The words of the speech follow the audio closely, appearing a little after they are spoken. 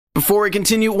Before we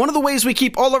continue, one of the ways we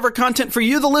keep all of our content for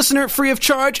you, the listener, free of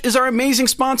charge is our amazing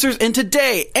sponsors, and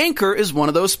today, Anchor is one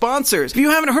of those sponsors. If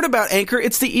you haven't heard about Anchor,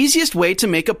 it's the easiest way to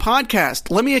make a podcast.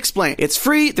 Let me explain. It's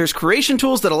free, there's creation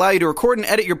tools that allow you to record and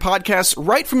edit your podcasts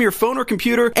right from your phone or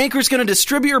computer. Anchor's going to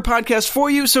distribute your podcast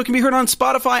for you so it can be heard on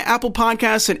Spotify, Apple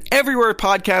Podcasts, and everywhere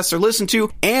podcasts are listened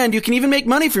to, and you can even make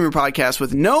money from your podcast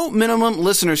with no minimum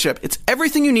listenership. It's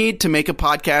everything you need to make a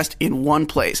podcast in one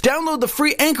place. Download the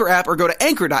free Anchor app or go to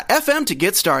anchor.fm to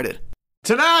get started.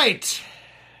 Tonight,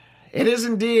 it is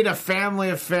indeed a family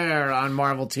affair on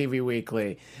Marvel TV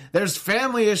Weekly. There's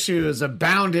family issues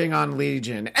abounding on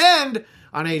Legion and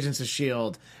on Agents of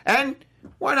S.H.I.E.L.D. And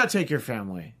why not take your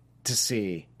family to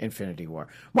see Infinity War?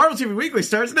 Marvel TV Weekly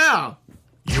starts now.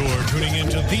 You're tuning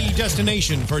into the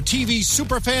destination for TV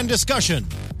superfan discussion,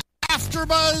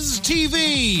 AfterBuzz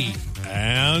TV.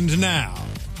 And now,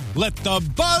 let the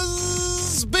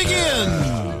buzz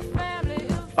begin.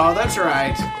 Oh, that's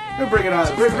right. We'll bring it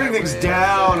on. Bring things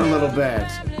down a little bit.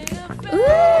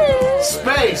 Ooh,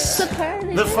 Space,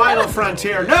 the final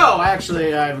frontier. No,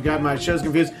 actually, I've got my shows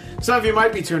confused. Some of you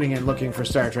might be tuning in looking for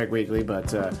Star Trek Weekly, but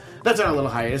that's on a little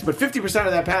hiatus. But 50%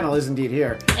 of that panel is indeed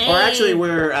here. Or actually,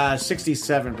 we're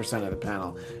 67% of the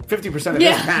panel. 50% of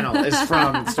this panel is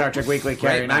from Star Trek Weekly,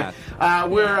 Carrie and I.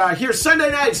 We're here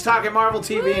Sunday nights talking Marvel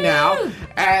TV now.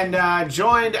 And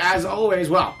joined, as always,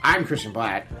 well, I'm Christian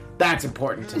Blatt. That's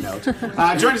important to note.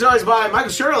 Joined as always by Michael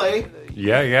Shirley.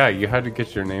 Yeah, you had to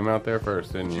get your name out there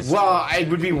first, didn't you? Well, it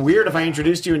would be weird if I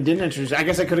introduced you and didn't introduce you. I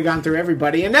guess I could have gone through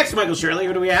everybody. And next to Michael Shirley,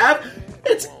 who do we have?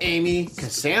 It's Amy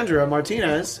Cassandra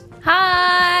Martinez.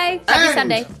 hi. Happy And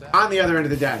Sunday. on the other end of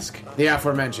the desk, the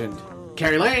aforementioned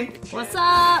Carrie Lane. What's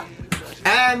up?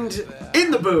 And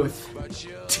in the booth,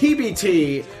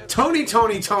 TBT,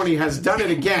 Tony has done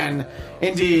it again.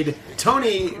 Indeed,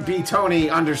 Tony B. Tony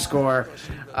 _.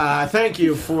 Thank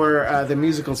you for the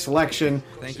musical selection.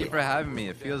 Thank you for having me.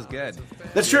 It feels good.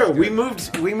 That's true. We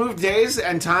moved days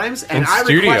and times, and And I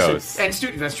studios.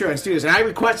 requested that's true, and studios. And I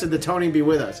requested that Tony be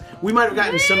with us. We might have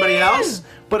gotten somebody else,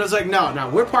 but I was like, no,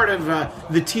 we're part of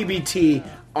the TBT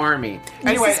army.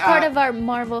 Anyway, This is part of our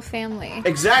Marvel family.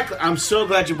 exactly. I'm so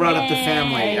glad you brought up the Yay.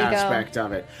 family There you go. aspect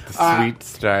of it. Sweet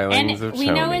stylings And of we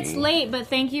Tony. know it's late, but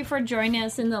thank you for joining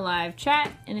us in the live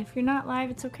chat. And if you're not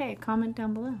live, it's okay. Comment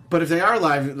down below. But if they are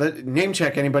live, name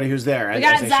check anybody who's there. We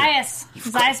got Zayas.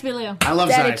 Zayas Bilu. I love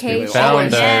Dedication. Zayas. Found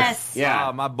Always. us. Yes. Yeah.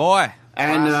 Oh, my boy.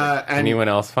 And Anyone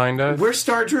else find us? where's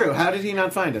Star Drew? How did he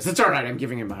not find us? It's all right. I'm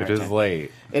giving him a hard It time. is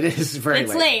late. It is very It's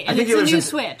late. late, and it's he a lives new in-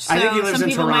 switch, I think he so lives some in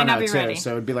people Toronto might not be too, ready.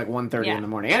 so it'd be like 1:30 Yeah. in the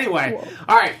morning. Anyway,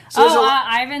 all right. So, there's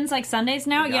Ivan's like Sundays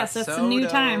now? got Yes, that's the new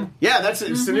soda. time. yeah, it's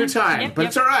the new time, Yep, but yep.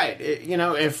 it's all right.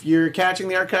 If you're catching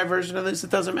the archive version of this, it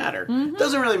doesn't matter. It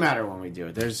doesn't really matter when we do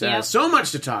it. There's Yep. so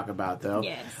much to talk about, though.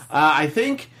 Yes. I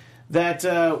think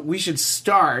that we should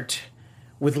start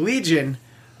with Legion.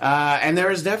 And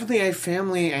there is definitely a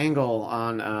family angle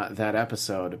on that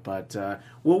episode, but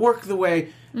we'll work the way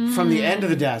from the end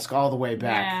of the desk all the way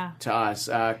back to us.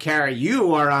 Carrie,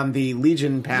 you are on the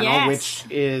Legion panel, Yes. which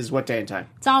is what day and time?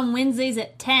 It's on Wednesdays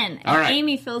at 10. And All right.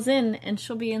 Amy fills in, and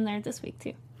she'll be in there this week,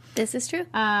 too. This is true.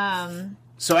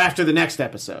 So after the next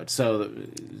episode. So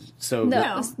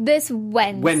No, this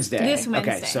Wednesday. Wednesday. This Okay,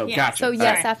 Wednesday, so yeah. gotcha. So All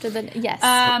yes, right. after the yes.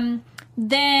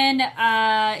 Then,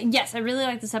 yes, I really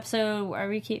like this episode. Are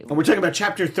we And we're talking about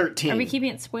chapter 13. keeping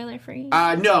it spoiler free?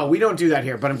 No, we don't do that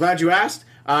here, but I'm glad you asked.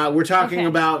 We're talking Okay.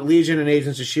 about Legion and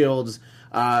Agents of S.H.I.E.L.D.'s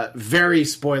very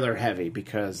spoiler heavy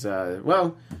because,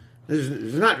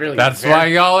 there's not really... That's why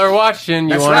y'all are watching. You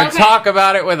That's want right. to talk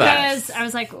about it with us. Because I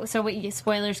was like, so wait,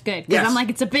 spoilers good. Because Yes. I'm like,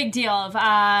 it's a big deal.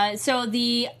 So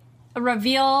the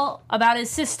reveal about his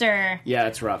sister, Yeah,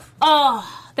 it's rough.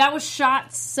 that was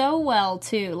shot so well,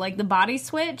 too. Like, the body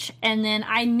switch. And then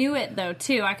I knew it, though,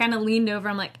 too. I kind of leaned over.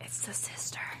 I'm like, it's the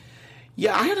sister.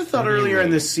 Yeah, I had a thought earlier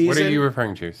in this season. What are you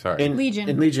referring to? Sorry. Legion.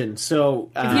 In Legion. So,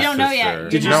 If you don't know yet, Sister.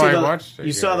 did you No, see I the? watched it,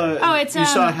 You saw yeah. the? Oh, it's you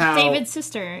saw how David's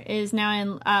sister is now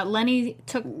in. Lenny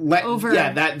took over.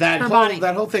 Yeah, that her whole body.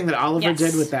 that whole thing that Oliver Yes.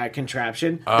 did with that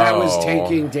contraption that was Oh.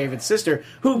 taking David's sister.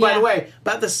 Who, by Yeah. the way,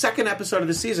 about the second episode of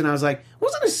the season, I was like,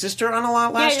 wasn't his sister on a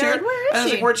lot last you're year? like, where is and I was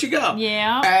she? like, where'd she go?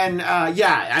 Yeah. And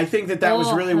I think that was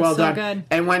Oh, really that's well so done. good.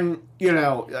 And when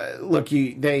look,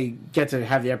 they get to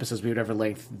have the episodes be whatever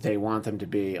length they want them to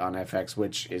be on FX,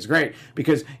 which is great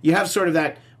because you have sort of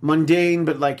that mundane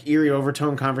but like eerie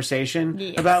overtone conversation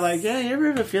Yes. about like, yeah, you ever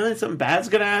have a feeling something bad's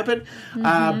gonna happen?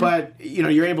 But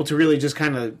you're able to really just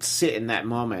kind of sit in that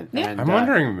moment. Yeah. And, I'm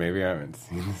wondering, maybe I haven't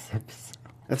seen this episode.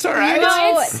 That's all right.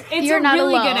 No, it's You're a not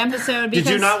really alone. good episode. Because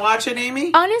Did you not watch it,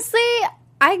 Amy? Honestly,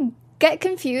 I get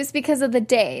confused because of the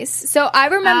days. So I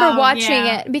remember watching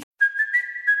yeah. it because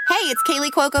Hey, it's Kaylee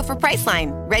Cuoco for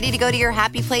Priceline. Ready to go to your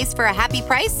happy place for a happy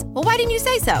price? Well, why didn't you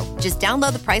say so? Just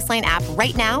download the Priceline app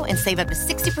right now and save up to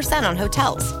 60% on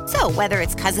hotels. So whether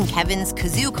it's Cousin Kevin's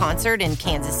Kazoo Concert in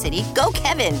Kansas City, go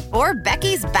Kevin, or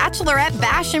Becky's Bachelorette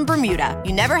Bash in Bermuda,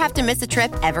 you never have to miss a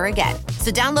trip ever again.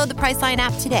 So download the Priceline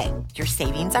app today. Your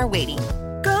savings are waiting.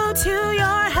 Go to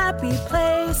your happy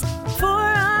place for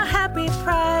a happy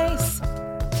price.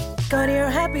 Go to your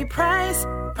happy price,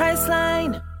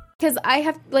 Priceline. Because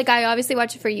I obviously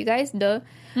watch it for you guys, duh.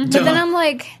 But then I'm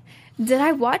like, did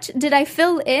I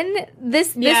fill in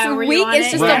this week?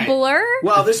 It's just a blur.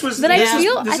 Well, this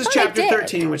is chapter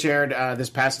 13, which aired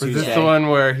this past Tuesday. Is this the one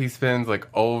where he spends like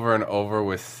over and over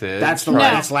with Sid? That's the one.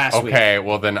 That's last week. Okay,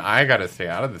 well then I got to stay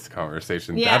out of this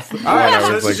conversation. Yeah. That's the one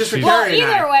I was like,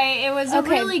 either way, it was a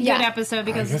really good episode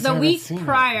because the week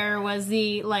prior was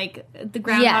the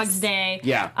Groundhog's Day.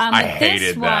 Yeah, I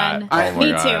hated that. Me too.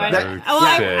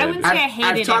 I wouldn't say I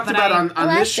hated it. I've talked about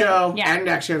on this show and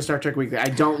actually on Star Trek Weekly. I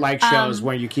don't like shows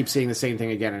where you keep seeing the same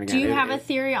thing again and again. Do you have a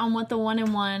theory on what the 1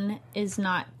 and 1 is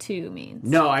not 2 means?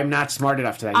 No, I'm not smart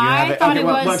enough to that. I thought it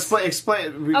was...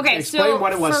 Explain so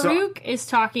what it was. Farouk is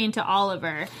talking to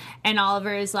Oliver, and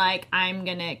Oliver is like, I'm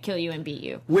going to kill you and beat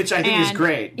you. Which I think is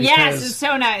great. Yes, it's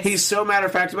so nice. He's so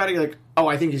matter-of-fact about it, you're like, oh,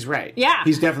 I think he's right. Yeah.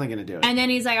 He's definitely going to do it. And then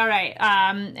he's like, all right.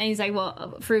 And he's like,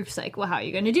 well, Farouk's like, well, how are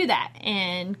you going to do that?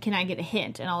 And can I get a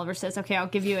hint? And Oliver says, okay, I'll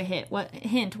give you a hint.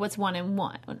 What's 1 and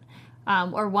 1?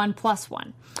 Or 1 plus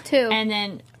 1. 2. And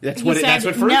then that's what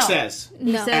Farouk says.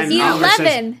 No. He says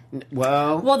 11. Says,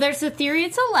 well, there's a theory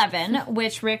it's 11,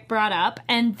 which Rick brought up,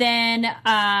 and then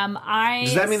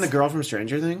does that mean the girl from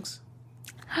Stranger Things?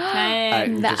 I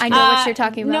know what you're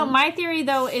talking about. No, my theory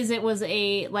though is it was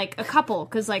a couple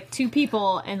because 2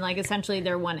 people and essentially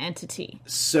they're one entity.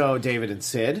 So David and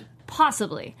Sid.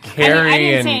 Possibly. Carrie I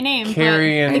didn't say a name.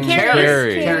 Carrie and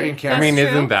Carrie. I mean,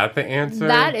 isn't that the answer?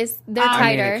 That is, they're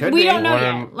tighter. We don't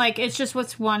know yet. It's just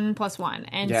what's 1 plus 1.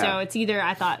 And so it's either,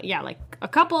 I thought, a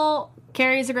couple.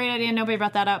 Carrie's a great idea. Nobody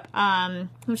brought that up.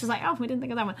 Which is like, oh, we didn't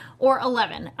think of that one. Or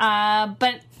 11.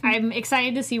 But I'm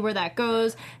excited to see where that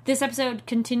goes. This episode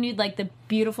continued the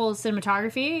beautiful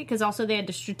cinematography because also they had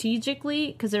to strategically,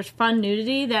 because there's fun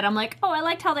nudity that I'm like, oh, I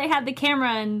liked how they had the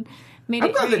camera and made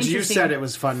I'm it glad very that you said it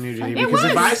was fun nudity because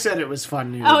if I said it was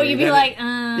fun nudity, oh, you'd be like,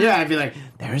 yeah, I'd be like,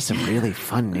 there is some really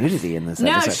fun nudity in this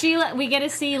episode. We get to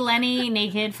see Lenny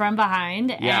naked from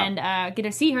behind and get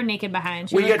to see her naked behind.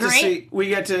 We get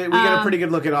a pretty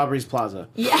good look at Aubrey's Plaza.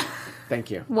 Yeah. Thank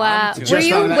you. Wow. Were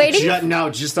you waiting?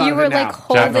 Just thought you of were it now.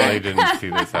 holding. Definitely didn't see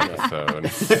this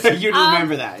episode. You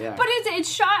remember that, yeah. But it's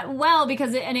shot well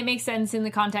because it makes sense in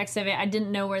the context of it. I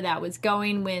didn't know where that was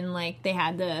going when they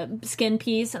had the skin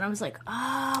piece, and I was like,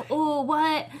 oh,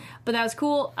 what? But that was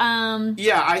cool.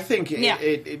 Yeah, I think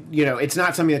it's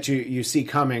not something that you see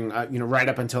coming. Right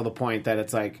up until the point that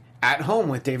it's at home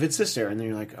with David's sister, and then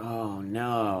you're like, oh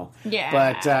no. Yeah.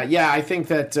 But I think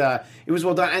that it was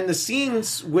well done, and the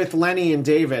scenes with Lenny and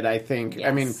David, I think, yes.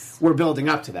 I mean, we're building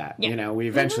up to that. Yeah. We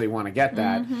eventually want to get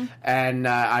that, and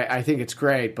I think it's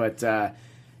great. But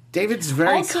David's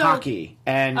very cocky,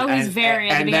 and he's very.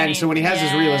 And then so when he has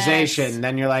his realization,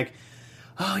 then you're like,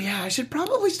 oh yeah, I should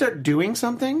probably start doing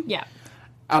something. Yeah.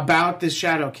 About this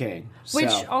Shadow King. Which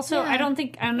also, I don't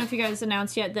know if you guys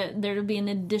announced yet that there'll be an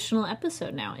additional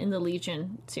episode now in the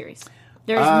Legion series.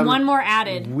 There's one more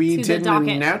added to the docket. We didn't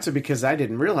announce it because I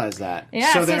didn't realize that.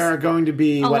 Yeah, so there are going to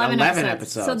be, 11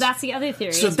 episodes. So that's the other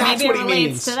theory. So that's maybe what it he relates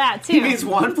means. to that, too. He means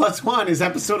 1 plus 1 is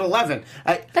episode 11.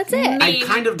 That's it. I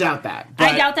kind of doubt that.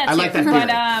 I doubt that, too. I like that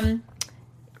theory.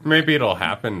 Maybe it'll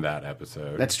happen that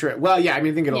episode. That's true. Well, yeah, I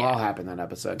think it'll all happen that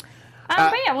episode.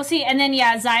 But yeah, we'll see. And then,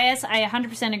 Zayas, I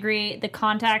 100% agree. The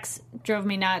contacts drove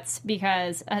me nuts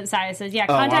because Zayas says,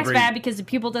 contacts bad because the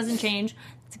pupil doesn't change.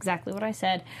 That's exactly what I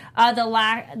said.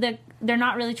 They're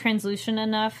not really translucent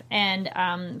enough. And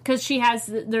because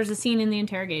there's a scene in the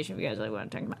interrogation, if you guys know what I'm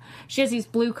talking about. She has these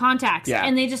blue contacts. Yeah.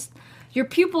 And they just... Your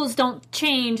pupils don't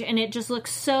change, and it just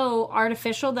looks so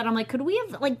artificial that I'm like, could we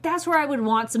have, that's where I would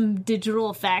want some digital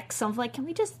effects. I'm like, can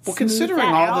we just considering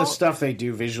that all out? the stuff they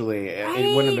do visually,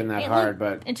 it wouldn't have been that hard,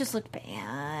 but... It just looked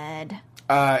bad.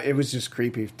 It was just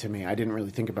creepy to me. I didn't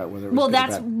really think about whether it was good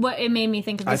that's or bad. what it made me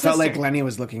think of the I felt sister. like Lenny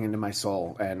was looking into my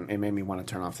soul, and it made me want to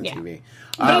turn off the TV.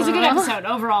 But it was a good episode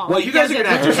overall. Well, you guys are going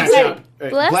to have to catch up.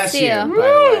 Bless you. By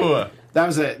the way.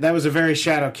 That was a very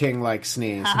Shadow King-like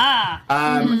sneeze.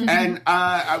 And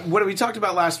what we talked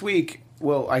about last week,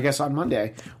 well, I guess on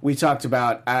Monday, we talked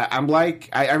about, I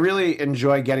really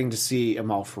enjoy getting to see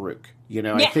Amal Farouk.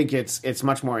 I think it's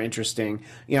much more interesting.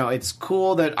 It's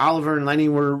cool that Oliver and Lenny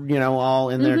were, all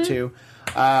in there too.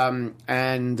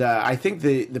 And I think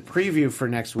the preview for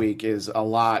next week is a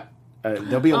lot.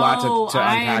 There'll be a lot to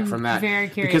unpack from that. Very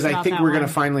curious because I about think that we're going one.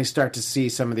 to finally start to see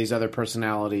some of these other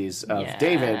personalities of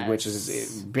David, which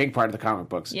is a big part of the comic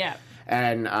books. Yeah.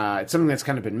 And it's something that's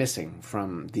kind of been missing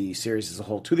from the series as a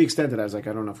whole, to the extent that I was like,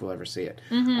 I don't know if we'll ever see it.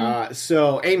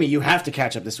 So, Amy, you have to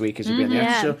catch up this week because you'll be on the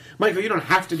after show. Michael, you don't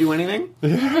have to do anything,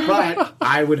 but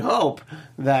I would hope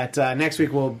that next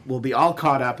week we'll be all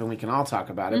caught up and we can all talk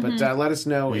about it. But let us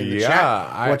know in the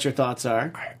chat what your thoughts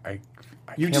are.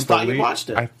 You just thought you watched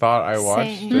it. I thought I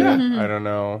watched it. I don't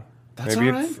know. That's Maybe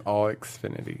all right. it's all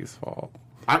Xfinity's fault.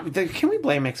 Can we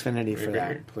blame Xfinity for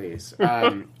that, please? I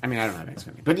mean, I don't have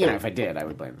Xfinity, but if I did, I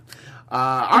would blame them.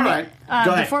 All right,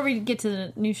 go ahead. Before we get to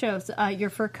the new shows, your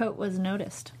fur coat was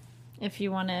noticed. If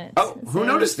you want to. Oh, who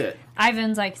noticed it?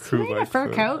 Ivan's like, is he wearing a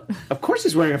fur coat? Of course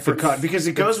he's wearing a fur coat because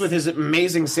it goes with his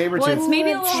amazing Sabretooth Well, it's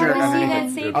maybe a little shirt messy, underneath that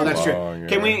it. Sabretooth. Oh, that's true. Yeah.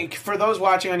 Can we, for those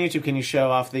watching on YouTube, can you show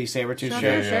off the Sabretooth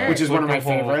shirt? Sure. Which is one of my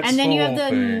favorites. And then you have whole the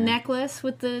thing. necklace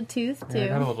with the tooth, too. I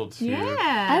got a little tooth.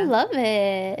 Yeah. I love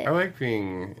it. I like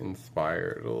being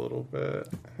inspired a little bit.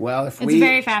 Well, if It's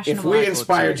very fashionable. If we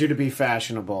inspired you to be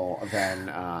fashionable,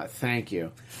 then thank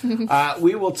you.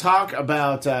 We will talk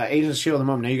about Agents of S.H.I.E.L.D. in a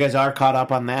moment. Now, you guys are caught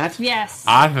up on that? Yes.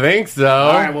 I think so.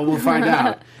 All right, well, we'll find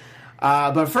out.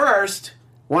 But first,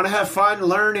 want to have fun,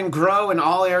 learn, and grow in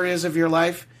all areas of your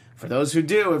life? For those who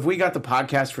do, have we got the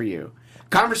podcast for you.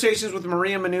 Conversations with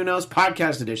Maria Menounos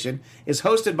Podcast Edition is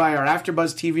hosted by our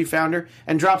AfterBuzz TV founder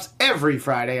and drops every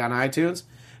Friday on iTunes.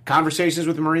 Conversations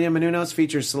with Maria Menounos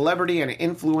features celebrity and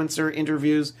influencer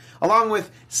interviews, along with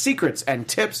secrets and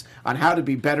tips on how to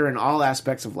be better in all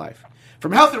aspects of life.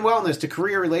 From health and wellness to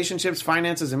career, relationships,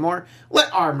 finances, and more,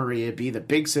 let our Maria be the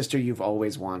big sister you've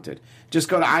always wanted. Just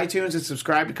go to iTunes and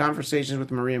subscribe to Conversations with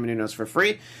Maria Menounos for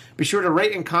free. Be sure to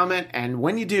rate and comment, and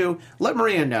when you do, let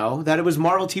Maria know that it was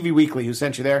Marvel TV Weekly who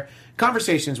sent you there.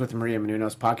 Conversations with Maria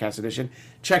Menounos Podcast Edition.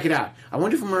 Check it out. I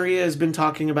wonder if Maria has been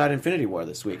talking about Infinity War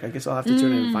this week. I guess I'll have to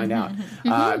tune in and find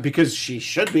out. Because she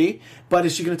should be, but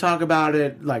is she going to talk about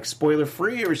it like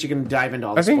spoiler-free, or is she going to dive into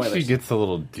all the spoilers? I think she gets a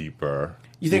little deeper.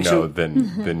 You think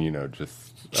than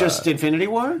just Infinity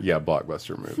War? Yeah,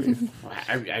 blockbuster movies.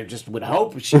 I just would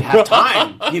hope she'd have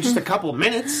time. Just a couple of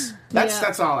minutes.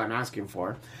 That's all I'm asking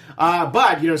for.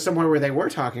 But somewhere where they were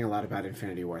talking a lot about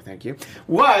Infinity War, thank you,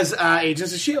 was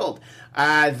Agents of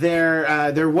S.H.I.E.L.D.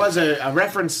 There was a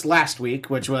reference last week,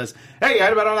 which was, hey, you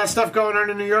heard about all that stuff going on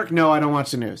in New York? No, I don't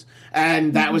watch the news.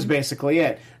 And that was basically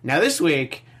it. Now this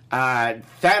week,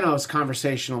 Thanos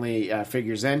conversationally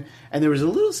figures in, and there was a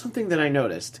little something that I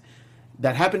noticed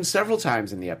that happened several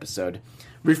times in the episode,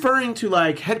 referring to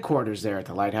like headquarters there at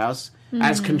the lighthouse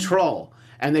as Control,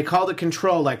 and they called it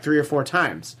Control like 3 or 4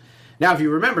 times. Now, if you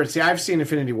remember, I've seen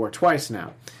Infinity War twice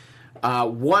now.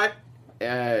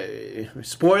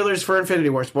 Spoilers for Infinity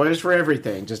War, spoilers for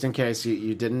everything, just in case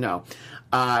you didn't know.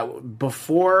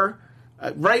 Right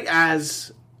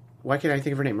as, why can't I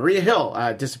think of her name? Maria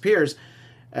Hill disappears.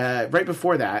 Right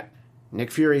before that, Nick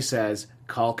Fury says,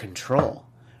 call Control.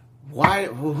 Why?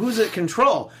 Who's at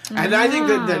Control? And I think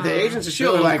that the Agents of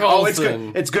S.H.I.E.L.D. are like,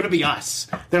 it's going to be us.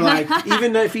 They're like,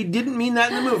 even if he didn't mean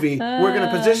that in the movie, we're going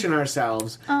to position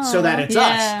ourselves so that it's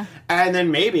us. And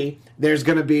then maybe there's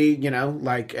going to be,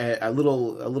 like a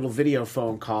little video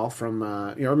phone call from,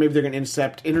 or maybe they're going to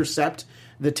intercept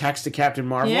the text to Captain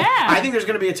Marvel. Yeah. I think there's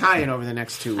going to be a tie-in over the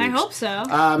next 2 weeks. I hope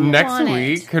so. Next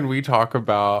week, can we talk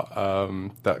about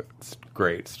that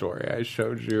great story I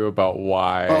showed you about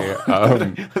why...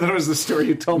 that was the story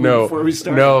you told me before we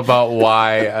started. No, about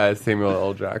why Samuel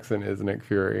L. Jackson is Nick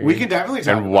Fury. We can definitely talk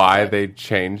about that. And why they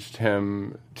changed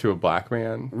him to a black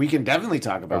man. We can definitely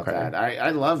talk about that.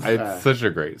 I love... it's such a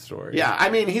great story. Yeah, I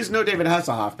mean, he's no David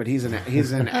Hasselhoff, but he's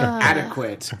an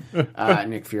adequate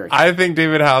Nick Fury. I think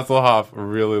David Hasselhoff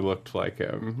really looked like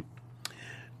him.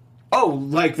 Oh,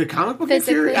 like the comic book Nick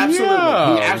Fury? Absolutely.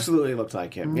 Yeah. He absolutely looked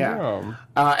like him, yeah.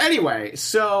 Anyway,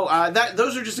 so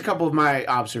those are just a couple of my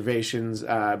observations,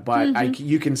 but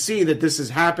you can see that this is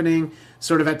happening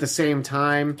sort of at the same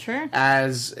time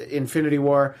as Infinity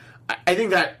War. I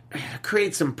think that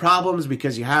creates some problems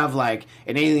because you have like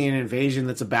an alien invasion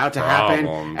that's about to happen,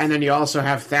 and then you also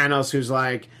have Thanos who's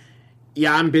like,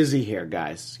 yeah, I'm busy here,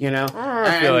 guys,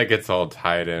 I feel like it's all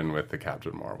tied in with the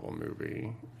Captain Marvel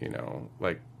movie,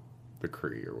 like the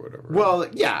Kree or whatever. Well,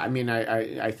 yeah, I mean,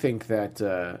 I think that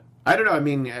I don't know. I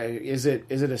mean, is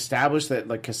it established that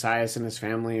like Cassius and his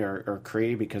family are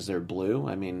Kree because they're blue?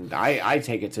 I mean, I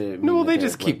take it to mean no. Well, they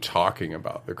just keep talking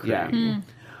about the Kree.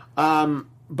 Yeah.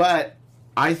 But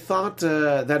I thought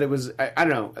that it was... I don't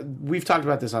know. We've talked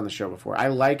about this on the show before. I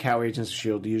like how Agents of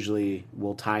S.H.I.E.L.D. usually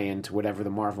will tie into whatever the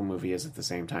Marvel movie is at the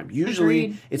same time.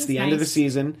 Usually, it's the end of the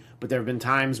season, but there have been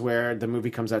times where the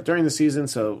movie comes out during the season.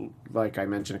 So, like I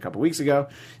mentioned a couple weeks ago,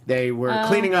 they were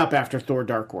cleaning up after Thor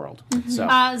Dark World. So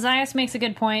Zayas makes a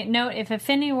good point. Note, if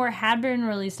Infinity War had been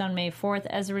released on May 4th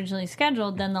as originally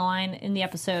scheduled, then the line in the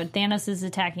episode, Thanos is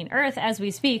attacking Earth as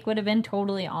we speak, would have been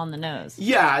totally on the nose.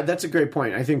 Yeah, that's a great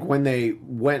point. I think when they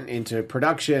went into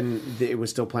production, it was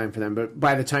still planned for them. But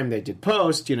by the time they did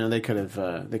post, they could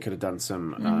have done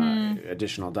some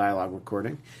additional dialogue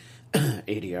recording,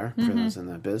 ADR for those in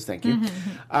the biz. Thank you.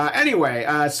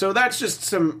 Anyway, so that's just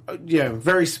some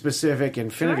very specific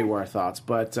Infinity War thoughts.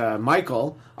 But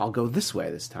Michael, I'll go this way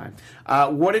this time.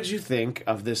 What did you think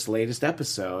of this latest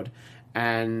episode?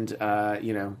 And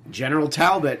General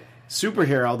Talbot,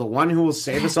 superhero, the one who will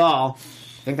save us all.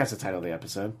 I think that's the title of the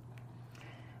episode.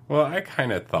 Well, I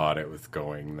kind of thought it was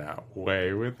going that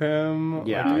way with him.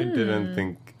 Yeah. I didn't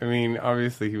think... I mean,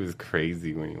 obviously he was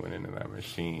crazy when he went into that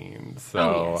machine.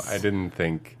 So I didn't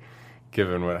think,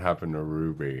 given what happened to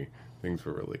Ruby, things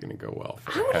were really going to go well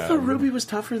for him. I thought Ruby was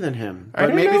tougher than him.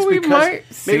 But maybe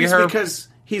it's because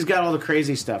he's got all the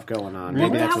crazy stuff going on. Well,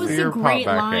 that was a great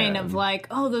line of like,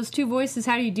 oh, those two voices,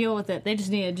 how do you deal with it? They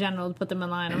just need a general to put them in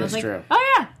line. I was like, true.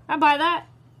 Oh yeah, I buy that.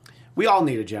 We all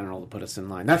need a general to put us in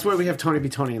line. That's why we have Tony B.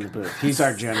 Tony in the booth. He's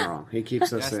our general. He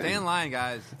keeps us in. Stay in line,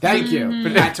 guys. Thank you.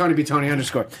 At Tony B. Tony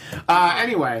 _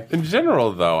 anyway. In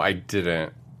general, though, I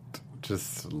didn't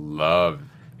just love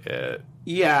it.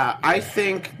 Yeah, I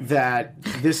think that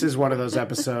this is one of those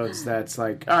episodes that's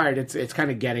like, all right, it's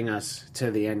kind of getting us to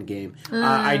the end game.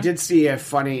 I did see a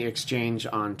funny exchange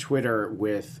on Twitter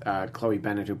with Chloe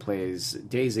Bennett, who plays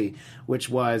Daisy, which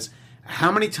was...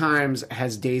 How many times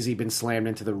has Daisy been slammed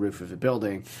into the roof of a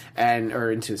building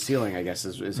or into the ceiling? I guess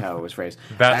is how it was phrased.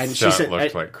 That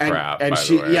looked like crap. And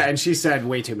she, and she said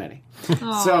way too many. Even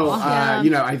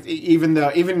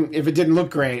if it didn't look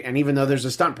great, and even though there's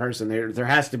a stunt person, there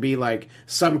has to be like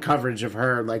some coverage of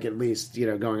her, like at least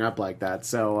going up like that.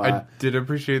 So I did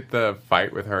appreciate the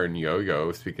fight with her and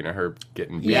Yo-Yo. Speaking of her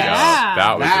getting beat up,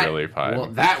 that was really fun. Well,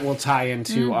 that will tie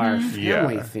into our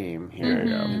family theme here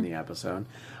in the episode.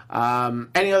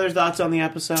 Any other thoughts on the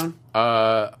episode?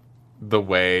 The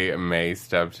way May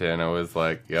stepped in, I was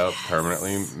like, yep,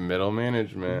 permanently middle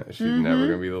management. She's never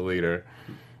going to be the leader.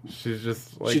 She's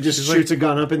just like... She just shoots a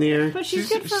gun up in the air? But she's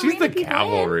good for she's the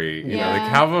cavalry. In. You know, the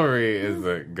cavalry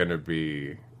isn't going to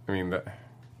be... I mean...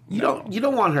 You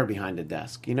don't want her behind a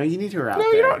desk. You need her out there.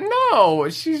 No, you don't. No,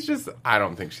 she's just... I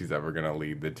don't think she's ever going to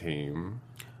lead the team.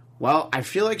 Well, I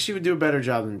feel like she would do a better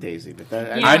job than Daisy, but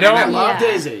I love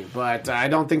Daisy, but I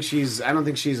don't think she's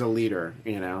a leader.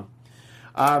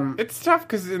 It's tough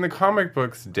because in the comic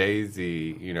books,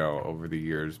 Daisy, over the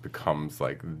years becomes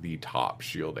like the top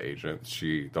S.H.I.E.L.D. agent.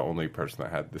 The only person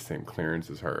that had the same clearance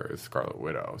as her is Scarlet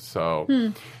Widow.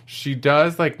 So she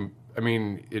does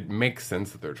it makes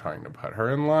sense that they're trying to put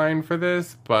her in line for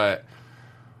this, but.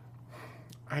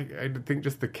 I think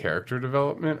just the character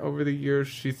development over the years,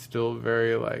 she's still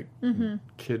very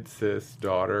kid sis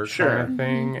daughter kind of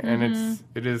thing, and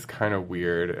it is kind of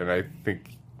weird. And I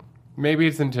think maybe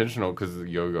it's intentional because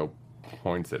Yo-Yo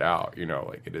points it out.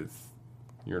 It is.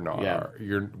 You're not.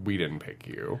 We didn't pick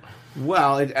you.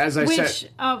 Well, as I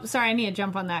said. Oh, sorry. I need to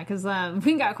jump on that because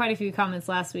we got quite a few comments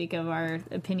last week of our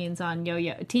opinions on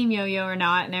Yo-Yo, Team Yo-Yo or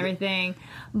not, and everything.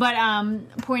 But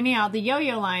pointing out the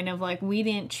Yo-Yo line of we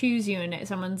didn't choose you, and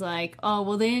someone's like, oh,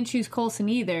 well, they didn't choose Coulson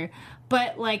either.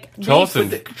 But Coulson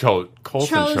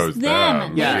chose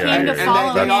them. They came to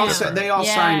follow him. They all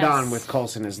signed on with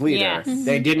Coulson as leader. Yes.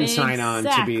 They didn't sign on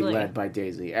to be led by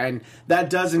Daisy, and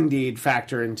that does indeed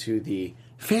factor into the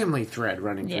family thread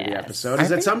running through the episode. Is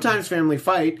that sometimes family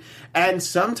fight, and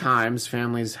sometimes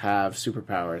families have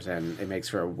superpowers, and it makes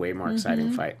for a way more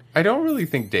exciting fight. I don't really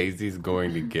think Daisy's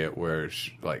going to get where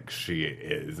she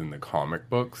is in the comic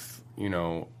books.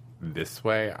 This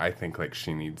way, I think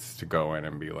she needs to go in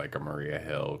and be like a Maria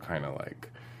Hill, kind of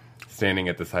standing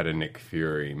at the side of Nick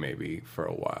Fury, maybe for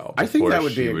a while. I think that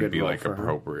would be a good would be role like for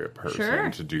appropriate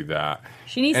person to do that.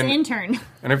 She needs an intern.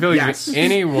 And I feel like if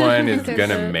anyone is going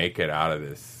to make it out of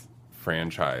this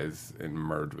franchise and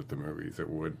merge with the movies, it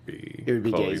would be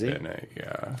Chloe Daisy. Bennett.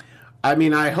 Yeah. I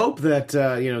mean, I hope that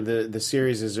the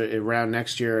series is around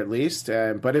next year at least.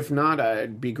 But if not,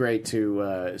 it'd be great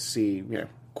to see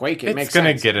Quake. It's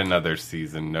going to get another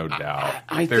season, no doubt.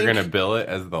 They're going to bill it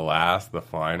as the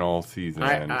final season.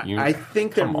 I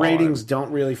think that ratings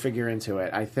don't really figure into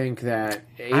it. I think that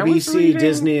ABC,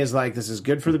 Disney is like, this is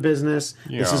good for the business.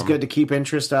 Yeah. This is good to keep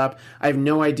interest up. I have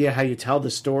no idea how you tell the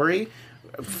story.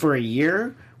 for a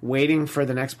year waiting for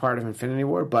the next part of Infinity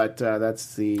War, but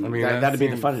that's the that'd be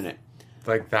the fun in it.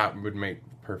 Like that would make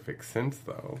perfect sense,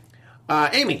 though.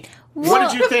 Amy,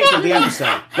 what did you think of the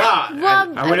episode?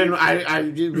 I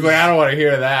don't want to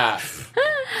hear that.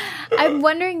 I'm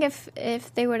wondering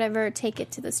if they would ever take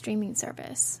it to the streaming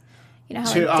service. You know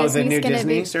how the new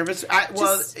Disney service?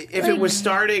 If it was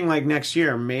starting like next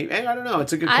year, maybe. I don't know.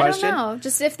 It's a good question. I don't know.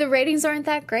 Just if the ratings aren't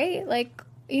that great, like,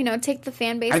 you know, take the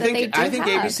fan base that they do I think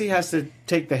ABC has to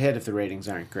take the hit if the ratings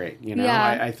aren't great. You know,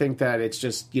 I think that it's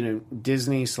just, you know,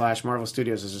 Disney / Marvel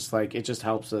Studios is just like, it just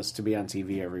helps us to be on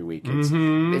TV every week. It's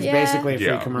basically a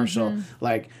free commercial.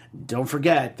 Like, don't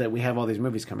forget that we have all these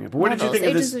movies coming up. But what did you think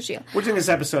of this? What did you think of this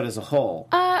episode as a whole?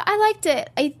 I liked it.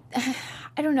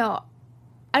 I don't know.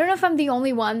 I don't know if I'm the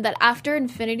only one that after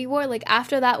Infinity War, like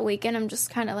after that weekend, I'm just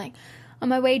kind of like on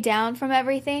my way down from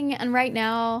everything. And right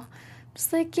now,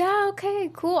 just like, yeah, okay,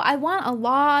 cool. I want a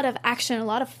lot of action, a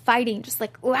lot of fighting. Just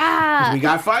like, wow. We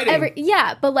got fighting.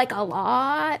 But like a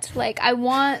lot. Like, I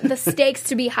want the stakes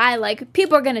to be high. Like,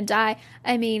 people are going to die.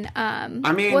 I mean,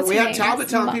 we have Talbot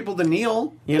telling people to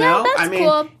kneel, you know? That's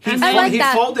cool. He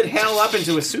folded Hale up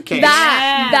into a suitcase.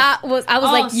 I was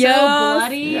like, yo,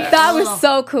 bloody. Yeah. That was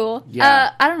so cool.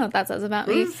 Yeah. I don't know what that says about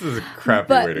me. This is a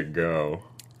crappy way to go.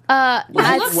 It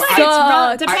looks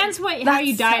like depends how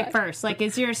you die first. Like,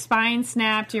 is your spine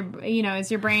snapped?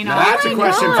 Is your brain off? That's a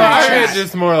question for It's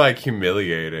just more like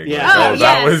humiliating. Yeah. Like,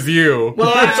 that was you.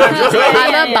 Well,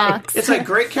 it's like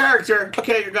great character.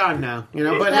 Okay, you're gone now. You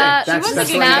know, but that's the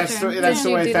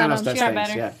way Thanos does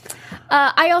things. Yeah.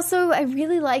 I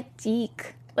really like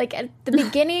Deke. Like, at the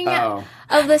beginning of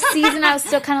the season, I was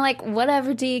still kind of like,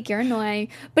 whatever, Deke, you're annoying.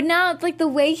 But now, like, the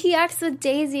way he acts with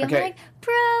Daisy, I'm like,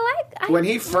 bro, when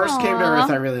he first came to Earth,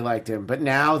 I really liked him. But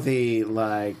now the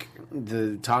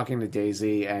talking to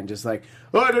Daisy and just like,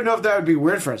 I don't know if that would be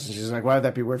weird for us. And she's like, why would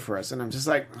that be weird for us? And I'm just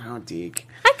like, oh, Deke.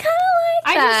 I kind of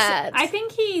like that. I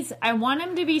think I want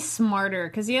him to be smarter,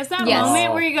 because he has that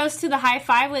moment where he goes to the high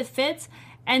five with Fitz,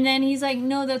 and then he's like,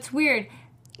 no, that's weird.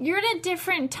 You're in a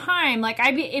different time. Like,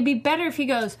 it'd be better if he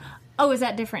goes, oh, is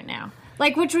that different now?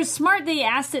 Like, which was smart that he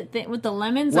asked it with the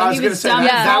lemons. Well, I was going to say,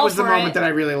 that was the moment that I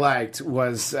really liked,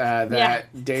 was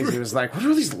that Daisy was like, what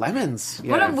are these lemons?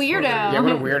 What a weirdo.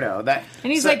 What a weirdo.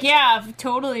 And he's like, yeah,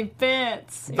 totally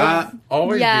fits.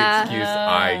 Always the excuse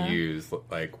I use,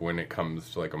 like, when it comes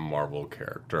to, like, a Marvel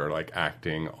character, like,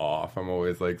 acting off. I'm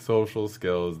always like, social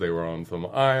skills, they were on some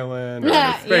island, or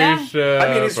a spaceship.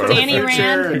 I mean, he's Danny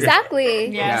Rand.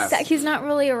 Exactly. Yes. He's not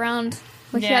really around...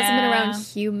 Like, he hasn't been around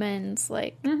humans,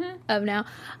 like, of now.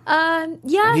 And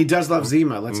he does love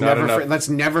Zima. Let's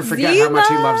never forget how much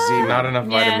he loves Zima. Not enough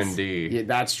vitamin D. Yeah,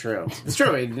 that's true. It's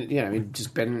true. He'd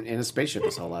just been in a spaceship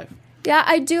his whole life. Yeah,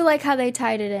 I do like how they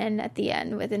tied it in at the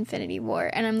end with Infinity War,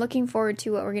 and I'm looking forward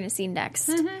to what we're going to see next.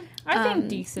 I think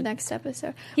decent. Next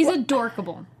episode. He's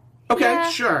adorkable.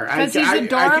 Okay, sure. Because he's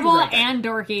adorable and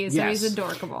dorky, so he's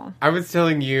adorable. I was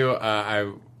telling you,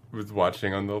 I was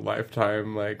watching on the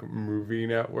Lifetime, like, movie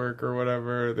network or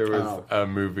whatever. There was a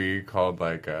movie called,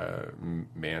 like,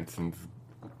 Manson's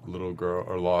Little Girl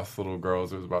or Lost Little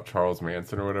Girls. It was about Charles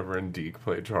Manson or whatever, and Deke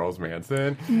played Charles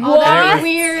Manson. Oh, that's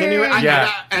weird.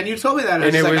 And you told me that.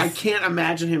 And I can't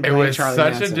imagine him playing Charlie Manson. It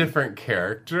was such a different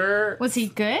character. Was he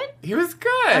good? He was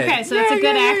good. Okay, so that's a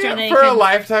good actor. For a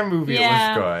Lifetime movie, it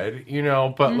was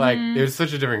good, but like, it was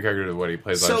such a different character than what he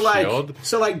plays on S.H.I.E.L.D.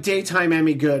 So, like, daytime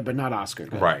Emmy good, but not Oscar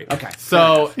good. Right. Okay.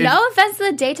 So... No offense to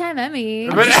the daytime Emmy.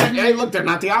 Hey, look, they're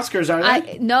not the Oscars, are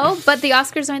they? No, but the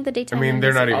Oscars aren't the daytime Emmys. I mean,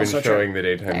 they're not even showing the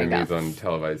daytime Emmys on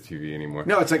televised TV anymore.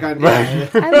 No, it's like on...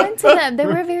 I went to them. They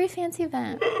were a very fancy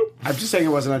event. I'm just saying it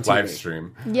wasn't on TV. Live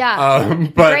stream. Yeah.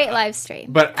 Great live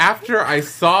stream. But after I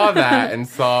saw that and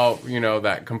saw,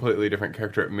 that completely different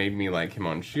character, it made me like him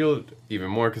on S.H.I.E.L.D. even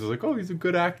more, because I was like, oh, he's a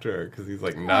good actor, because he's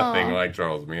like nothing like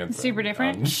Charles Manson. Super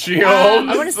different. On S.H.I.E.L.D.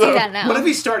 I want to see that now. What if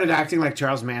he started acting like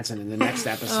Charles Manson in the next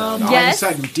episode? All of a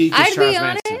sudden, Deke is Charles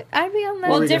Manson. I'd be on that.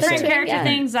 Well, different character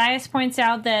things. Zayas points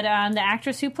out that the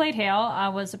actress who played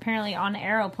Hale was apparently on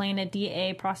Arrow playing a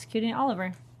DA prosecuting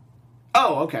Oliver.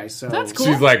 Oh, okay. So that's cool.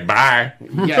 She's like, bye.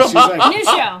 Yeah, she's like, new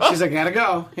show. She's like, gotta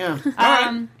go.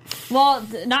 Yeah. Well,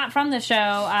 not from the show,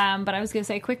 but I was going to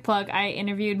say, quick plug. I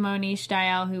interviewed Monish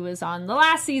Dayal, who was on the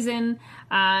last season,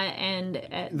 and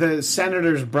the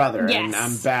senator's brother. Yes. And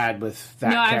I'm bad with that.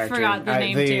 No, character. I forgot the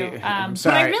name too. I'm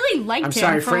sorry. But I really liked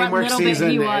him for what little season,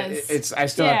 bit he was. I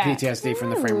still have PTSD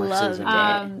from the Framework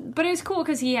season. But it was cool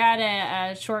because he had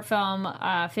a short film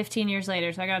 15 years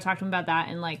later, so I got to talk to him about that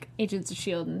and like Agents of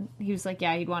S.H.I.E.L.D. and he was like,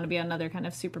 yeah, he'd want to be on another kind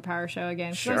of superpower show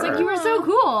again. So I was like, you were so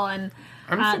cool, and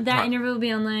that interview will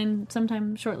be online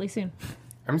sometime shortly soon.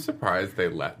 I'm surprised they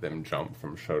let them jump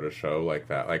from show to show like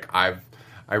that. Like I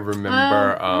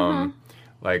remember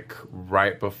like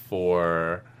right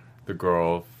before the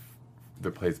girl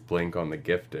that plays Blink on The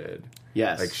Gifted.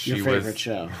 Yes, like your favorite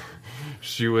show.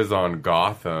 She was on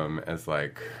Gotham as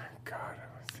like, God,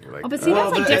 like, but see,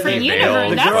 that's like different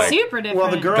universe. That's super different. Well,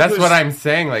 the girl that's what I'm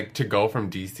saying. Like to go from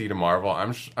DC to Marvel,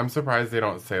 I'm surprised they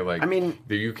don't say like. I mean,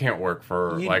 you can't work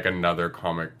for like another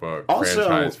comic book also,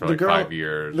 franchise for like girl, 5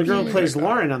 years. The girl who plays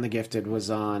Lauren on The Gifted was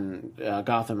on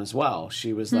Gotham as well.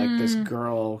 She was like this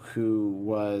girl who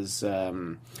was.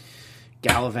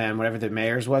 Gallivan, whatever the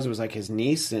mayor's was, it was like his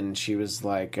niece, and she was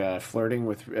like flirting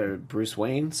with Bruce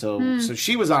Wayne. So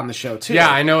she was on the show too.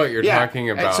 Yeah, I know what you're talking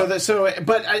about.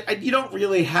 But you don't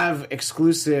really have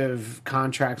exclusive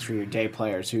contracts for your day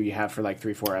players who you have for like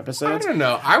 3-4 episodes. I don't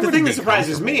know. The thing that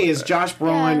surprises me is Josh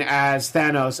Brolin as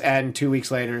Thanos, and 2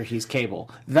 weeks later he's Cable.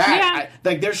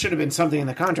 There should have been something in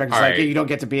the contract. It's like you don't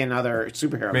get to be another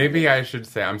superhero. Maybe I should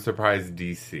say I'm surprised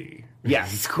DC. Yeah,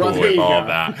 it's cool with all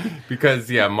that because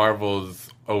Marvel's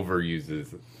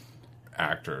overuses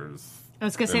actors. I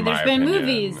was gonna say there's been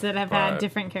movies that have had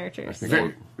different characters.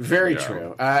 Very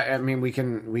true. I mean, we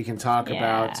can talk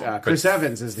about Chris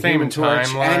Evans as the Human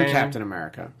Torch and Captain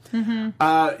America.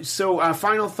 So,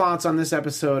 final thoughts on this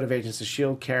episode of Agents of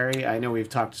S.H.I.E.L.D., Carrie? I know we've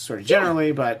talked sort of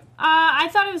generally, but I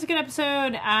thought it was a good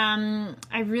episode.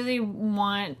 I really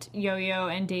want Yo-Yo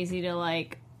and Daisy to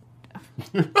like.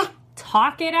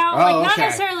 Talk it out, not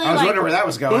necessarily. I was wondering where that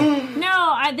was going.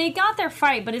 No, they got their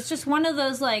fight, but it's just one of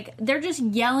those like they're just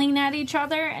yelling at each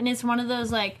other, and it's one of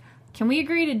those like, can we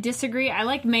agree to disagree? I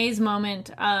like May's moment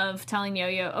of telling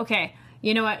Yo-Yo, okay,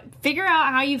 you know what, figure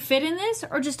out how you fit in this,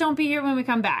 or just don't be here when we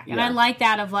come back. And I like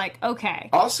that of like, okay.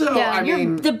 Also, I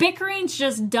mean, the bickering's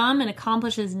just dumb and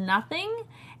accomplishes nothing.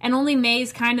 And only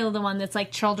May's kind of the one that's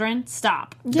like, children,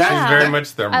 stop. Yeah. That's very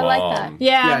much their mom. I like that.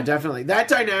 Yeah, definitely. That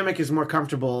dynamic is more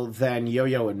comfortable than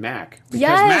Yo-Yo and Mac.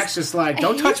 Because Mac's just like,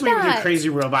 don't touch me with your crazy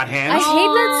robot hands. I hate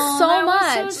that so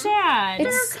much. Was so sad.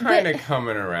 They're kind of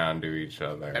coming around to each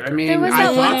other. I mean,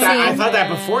 I thought that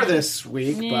before this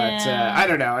week, but I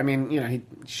don't know. I mean,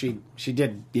 she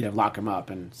did, lock him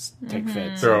up and take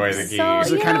fits. Throw away the keys.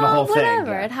 So, kind of a whole thing.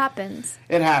 Whatever, it happens.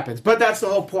 It happens. But that's the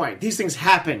whole point. These things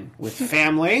happen with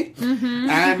family.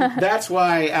 And that's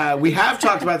why we have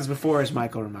talked about this before, as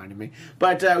Michael reminded me.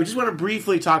 But we just want to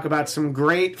briefly talk about some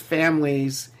great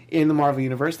families in the Marvel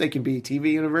Universe. They can be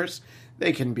TV universe.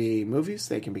 They can be movies.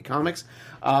 They can be comics.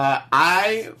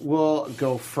 I will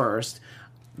go first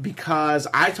because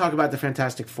I talk about the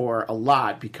Fantastic Four a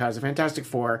lot because the Fantastic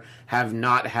Four have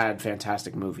not had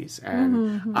fantastic movies.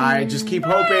 And I just keep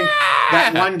hoping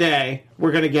that one day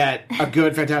we're going to get a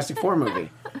good Fantastic Four movie.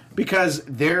 Because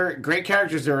they're great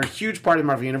characters. They're a huge part of the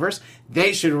Marvel Universe.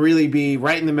 They should really be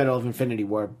right in the middle of Infinity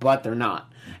War, but they're not.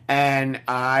 And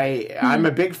I'm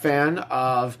a big fan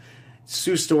of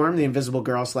Sue Storm, the Invisible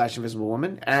Girl / Invisible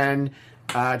Woman, and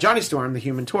Johnny Storm, the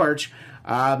Human Torch.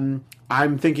 I'm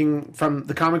thinking from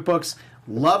the comic books,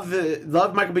 love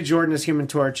Michael B. Jordan as Human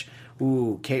Torch.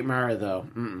 Ooh, Kate Mara, though.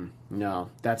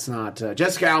 No, that's not...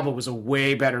 Jessica Alba was a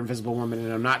way better Invisible Woman,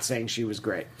 and I'm not saying she was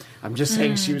great. I'm just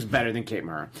saying she was better than Kate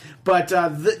Mara. But, I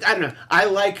don't know. I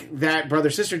like that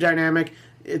brother-sister dynamic.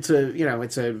 That's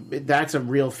a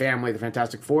real family, the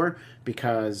Fantastic Four,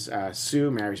 because Sue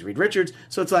marries Reed Richards.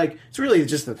 So it's really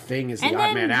just the thing is the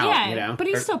odd man out, But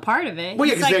he's still part of it. Well,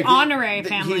 he's like honorary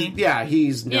family.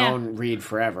 He's known Reed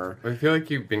forever. I feel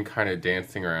like you've been kind of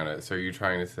dancing around it. So are you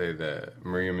trying to say that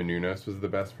Maria Menounos was the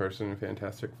best person in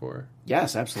Fantastic Four?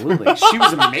 Yes, absolutely. She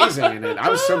was amazing in it. I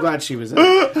was so glad she was in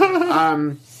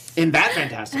it. In that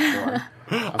Fantastic Four.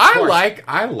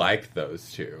 I like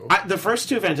those two. The first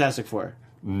two Fantastic Four.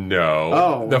 No.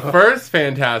 Oh. The first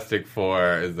Fantastic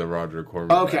Four is the Roger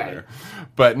Corman. Okay.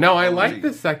 But no, I like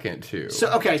the second two. That's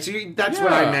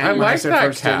what I meant when I said that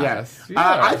first cast. two.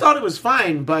 Yeah. I thought it was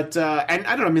fine, but and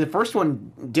I don't know. I mean, the first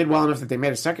one did well enough that they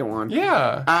made a second one.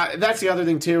 Yeah. That's the other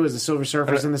thing too. Is the Silver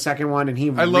Surfer's in the second one,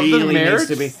 and I love the marriage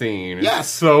scene. It's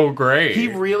so great. He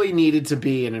really needed to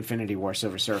be an Infinity War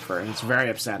Silver Surfer, and it's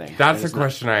very upsetting. That's a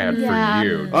question I had for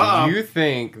you. Do you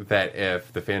think that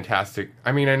if the Fantastic...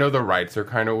 I mean, I know the rights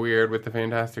are kind of weird with the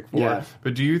Fantastic Four,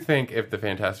 but do you think if the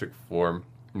Fantastic Four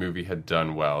movie had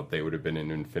done well, they would have been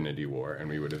in Infinity War and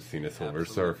we would have seen a Silver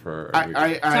Surfer?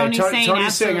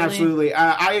 Tony's saying absolutely.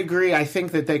 I agree. I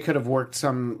think that they could have worked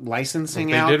some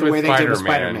licensing out the way they did with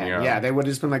Spider-Man. Yeah, they would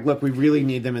have just been like, look, we really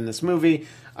need them in this movie.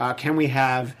 Can we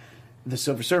have the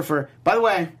Silver Surfer? By the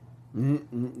way,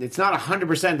 it's not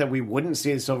 100% that we wouldn't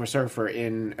see the Silver Surfer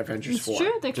in Avengers 4. It's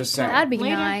true. They just saying. That'd be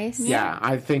nice. Yeah,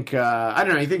 I think I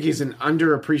don't know. I think he's an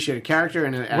underappreciated character.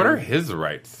 And what are his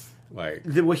rights? Like,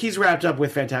 well, he's wrapped up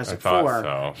with Fantastic I thought Four.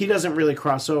 so. He doesn't really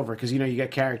cross over because, you know, you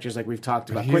get characters like we've talked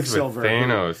about. he's Quicksilver. with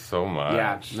Thanos so much.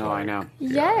 Yeah, no, I know.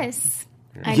 Yes.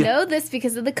 I know this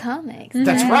because of the comics.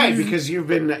 That's right, because you've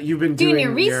been doing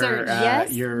your research.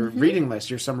 Yes. your reading list,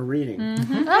 your summer reading.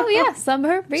 Oh, yeah,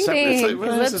 summer reading.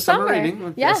 It's a summer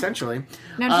reading, Yeah. essentially.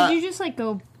 Now, did you just like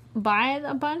go buy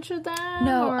a bunch of them?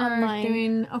 No, or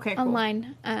online. Okay, cool.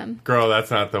 Online. Girl, that's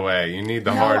not the way. You need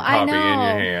the No, hard I copy in your know.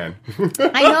 hand.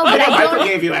 I know, but I I don't.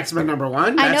 forgave you X-Men #1.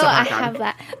 I That's know a I hard copy. have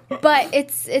that, but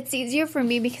it's easier for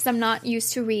me because I'm not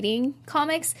used to reading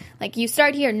comics. Like you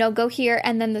start here, no, go here,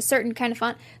 and then the certain kind of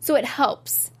font, so it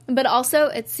helps. But also,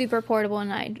 it's super portable,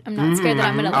 and I'm not scared that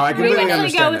I'm going to I read completely it. Really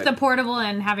understand go it. with the portable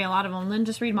and having a lot of them. Then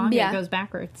just read manga. Yeah. It goes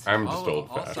backwards. I'm just Oh, old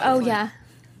also- fashioned. Oh Like, yeah,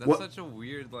 That's What- such a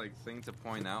weird thing to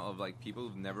point out of people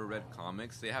who've never read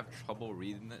comics. They have trouble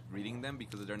reading them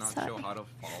because they're not Sorry. sure how to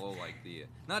follow the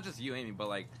not just you, Amy, but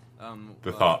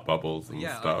The thought bubbles and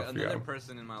yeah, stuff. another Yeah.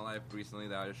 person in my life recently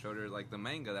that I showed her the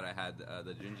manga that I had,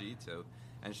 the Junji Ito,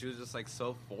 and she was just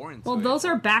so foreign to Well, it. those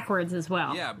are backwards as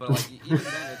well. Yeah, but even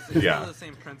then, it's Yeah. still the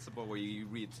same principle where you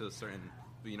read to a certain,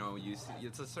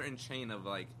 it's a certain chain of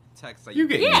text that You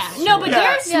get Yeah, used to no, it. but Yeah.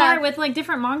 they're smart Yeah. with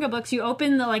different manga books. You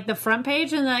open the front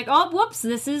page and they're like, oh, whoops,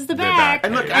 this is the back back,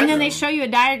 And look, and then I- they show you a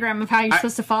diagram of how you're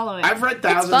supposed to follow it. I've read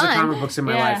thousands of fun. comic books in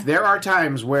my Yeah. life. There are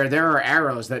times where there are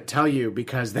arrows that tell you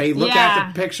because they look Yeah.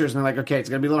 at the pictures and they're like, okay, it's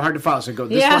going to be a little hard to follow, so go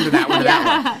this Yeah. one to that one to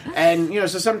that one. And,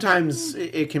 so sometimes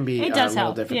it can be It a does little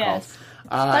help, difficult. yes.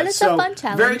 But it's a so fun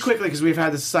challenge. Very quickly, because we've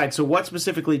had this aside, so what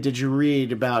specifically did you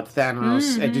read about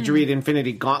Thanos? Did you read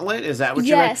Infinity Gauntlet? Is that what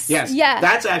you read? Yes, Yes. yeah.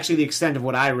 That's actually the extent of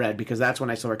what I read, because that's when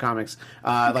I still read comics.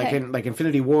 Okay. Like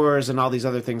Infinity Wars and all these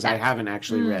other things I haven't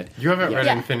actually read. You haven't read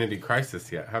Yeah. Infinity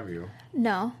Crisis yet, have you?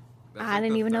 no, That's I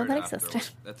didn't the even know third that after-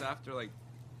 existed. That's after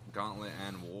Gauntlet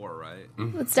and War, right?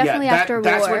 It's definitely after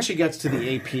That's war. when she gets to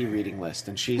the AP reading list,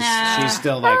 and she's Ah.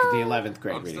 still the 11th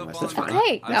grade I'm reading still list. That's following fine.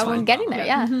 Okay, That's I'm fine. getting there.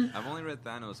 Yeah, I've only read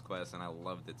Thanos Quest and I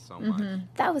loved it so much.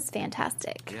 that was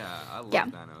fantastic. Yeah, I love Yeah.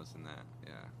 Thanos in that.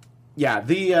 Yeah.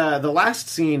 Yeah, the last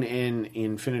scene in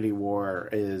Infinity War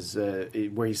is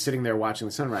where he's sitting there watching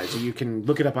the sunrise. So you can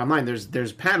look it up online.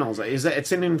 There's panels.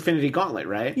 It's in Infinity Gauntlet,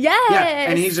 right? Yes! Yeah,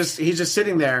 and he's just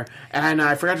sitting there, and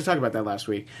I forgot to talk about that last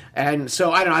week. And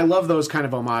so I love those kind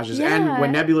of homages. Yeah. And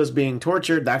when Nebula's being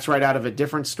tortured, that's right out of a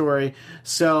different story.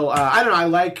 So I don't know. I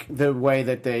like the way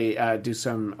that they do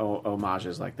some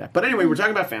homages like that. But anyway, we're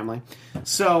talking about family.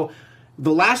 So. The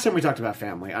last time we talked about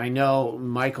family, I know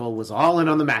Michael was all in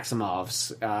on the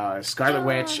Maximovs, Scarlet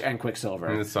Witch, and Quicksilver.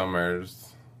 In the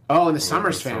Summers. Oh, and the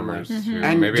Summers The family. Summers, too.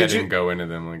 And Maybe I did you- didn't go into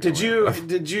them. Like Did I you? went.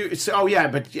 Did you? So, oh yeah,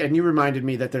 and you reminded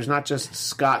me that there's not just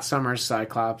Scott Summers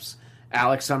Cyclops,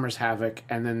 Alex Summers Havoc,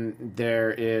 and then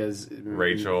there is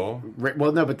Rachel?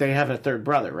 Well, no, but they have a third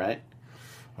brother, right?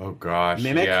 Oh gosh,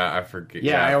 Mimic? yeah, I forget.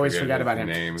 Yeah, I always forgot his about him.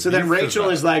 name. So then He's Rachel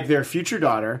the- is like their future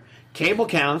daughter. Cable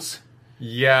counts.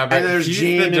 Yeah, but And there's she's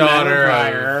Jean the and daughter Madeline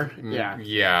of. Pryor. Yeah.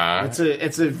 yeah,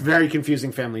 It's a very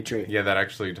confusing family tree. yeah. That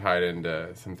actually tied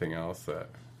into something else that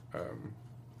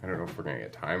I don't know if we're gonna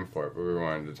get time for it, but we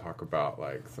wanted to talk about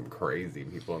some crazy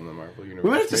people in the Marvel universe. We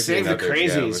might have to Maybe save the another- yeah,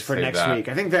 crazies let's for save next that. week.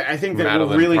 I think that we'll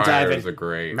Madeline really Pryor dive in. is a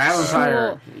great. Madeline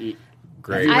Pryor.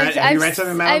 Great. Have you read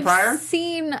something Madeline Pryor? I've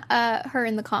seen her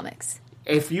in the comics.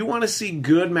 If you want to see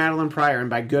good Madeline Pryor, and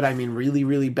by good I mean really,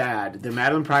 really bad, the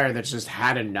Madeline Pryor that's just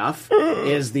had enough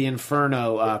is the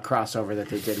Inferno crossover that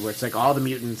they did, where it's like all the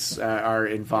mutants are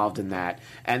involved in that,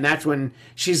 and that's when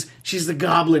she's the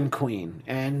Goblin Queen,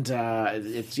 and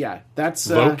that's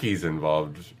Loki's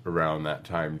involved around that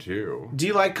time too. Do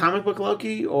you like comic book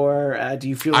Loki, or do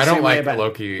you feel the I same don't way like about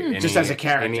Loki just as a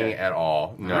character? any at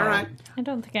all. No, All right, I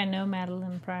don't think I know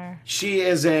Madeline Pryor. she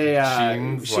is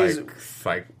a she's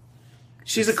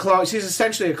She's a clone. She's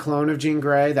essentially a clone of Jean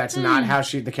Grey. That's not how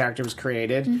the character was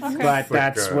created, but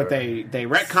that's what they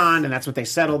retconned, and that's what they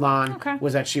settled on. Okay.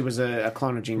 Was that she was a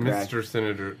clone of Jean Grey?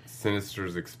 Mr.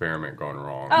 Sinister's experiment gone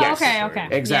wrong. Oh, Yes. okay.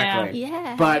 Exactly.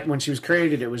 Yeah. But when she was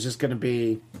created, it was just going to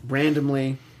be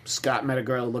randomly. Scott met a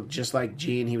girl who looked just like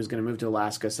Jean. He was going to move to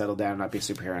Alaska, settle down, not be a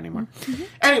superhero anymore.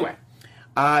 Anyway.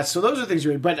 So those are things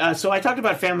you read. But so I talked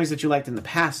about families that you liked in the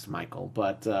past, Michael.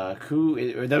 But are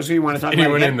those who you want to talk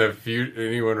Anyone about? in the future?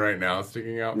 Anyone right now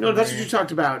sticking out? No, for that's me? what you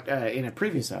talked about in a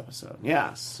previous episode.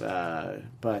 Yes,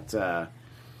 but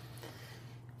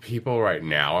People right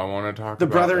now I want to talk the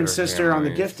about brother their and sister on The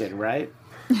families. Gifted, right?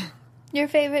 Your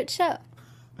favorite show?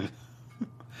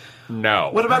 No.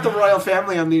 What about the royal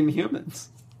family on The Inhumans?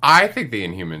 I think the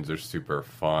Inhumans are super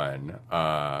fun.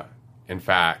 In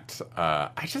fact,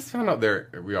 I just found out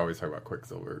we always talk about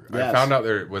Quicksilver. Yes. I found out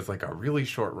there was like a really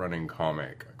short-running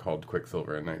comic called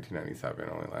Quicksilver in 1997.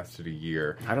 It only lasted a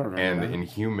year. I don't remember And that.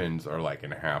 Inhumans are like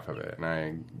in half of it, and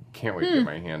I can't wait to get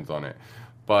my hands on it.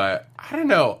 But I don't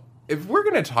know. If we're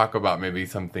going to talk about maybe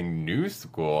something new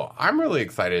school, I'm really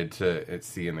excited to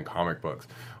see in the comic books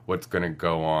what's going to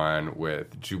go on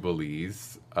with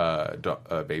Jubilee's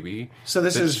baby. So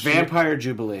this is Vampire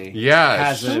Jubilee. Yeah,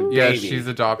 has a baby. she's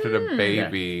adopted a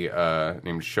baby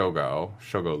named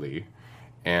Shogo Lee,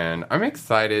 and I'm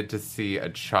excited to see a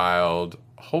child.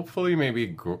 Hopefully,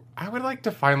 maybe I would like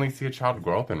to finally see a child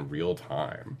grow up in real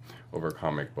time over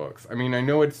comic books. I mean, I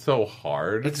know it's so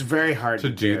hard. It's very hard to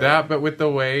do that, but with the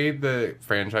way the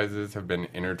franchises have been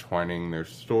intertwining their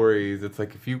stories, it's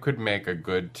like if you could make a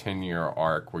good 10-year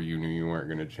arc where you knew you weren't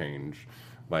going to change,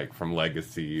 like from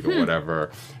legacy to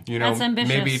whatever, you know, That's ambitious.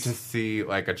 maybe to see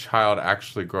like a child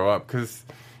actually grow up. Because,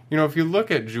 you know, if you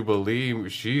look at Jubilee,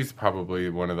 she's probably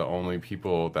one of the only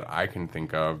people that I can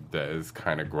think of that has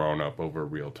kind of grown up over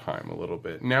real time a little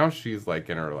bit. Now she's like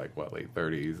in her late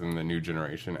 30s in the new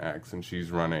Generation X, and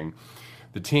she's running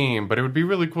the team. But it would be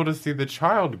really cool to see the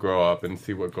child grow up and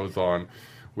see what goes on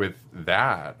with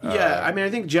that. Yeah, I mean, I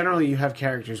think generally you have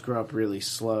characters grow up really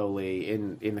slowly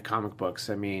in the comic books.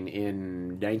 I mean,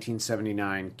 in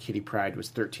 1979, Kitty Pryde was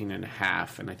 13 and a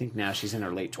half, and I think now she's in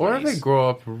her late 20s. Or if they grow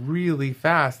up really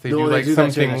fast, they No, do they like do that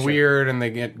too, something that's right. weird, and they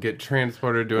get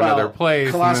transported to another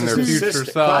place, and then their future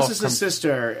self. Colossus'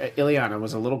 sister, Ileana,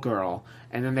 was a little girl,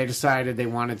 and then they decided they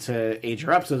wanted to age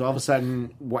her up, so all of a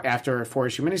sudden, after a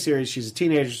 4-issue miniseries, she's a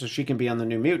teenager, so she can be on the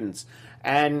New Mutants.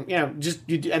 And, you know,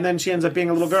 and then she ends up being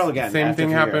a little girl again. Same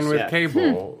thing happened with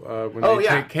Cable. When they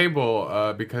yeah. take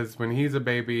Cable, because when he's a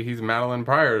baby, he's Madeline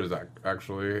Pryor's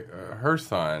actually her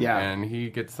son. Yeah. And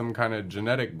he gets some kind of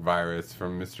genetic virus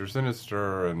from Mr.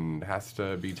 Sinister and has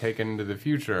to be taken into the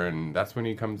future. And that's when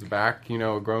he comes back, you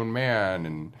know, a grown man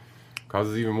and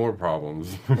causes even more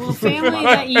problems. Well, family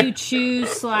that you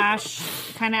choose /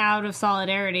 kind of out of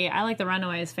solidarity. I like the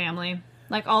Runaways family.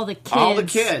 Like all the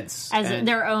kids as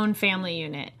their own family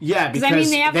unit. Yeah, because I mean,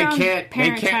 they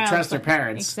can't trust their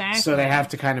parents, exactly. So they have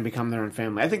to kind of become their own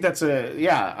family. I think that's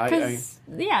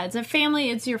it's a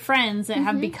family. It's your friends that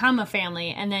have become a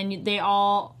family, and then they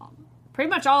pretty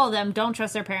much all of them don't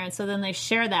trust their parents, so then they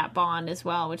share that bond as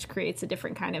well, which creates a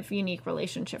different kind of unique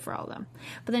relationship for all of them.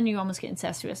 But then you almost get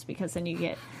incestuous because then you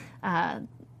get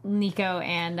Nico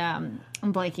and I'm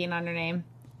blanking on her name.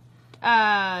 When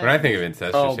I think of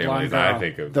incestuous families, I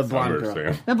think of the blonde girl.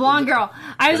 Family. The blonde girl.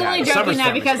 I was only joking Summer's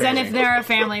that because then crazy. if they're a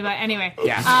family, but anyway.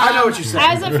 Yeah, I know what you're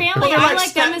saying. As a family, I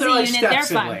like them as a like unit. They're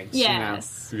fun. siblings,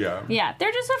 Yes. Yeah. Yeah,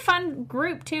 they're just a fun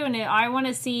group too, and I want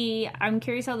to see. I'm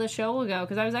curious how the show will go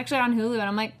because I was actually on Hulu and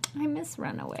I'm like, I miss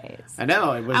Runaways. I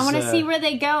know it was. I want to see where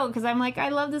they go because I'm like, I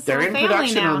love this. They're little in family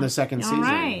production now. on the second season,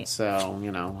 right. so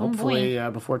hopefully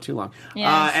before too long.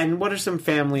 Yes. And what are some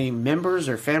family members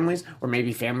or families, or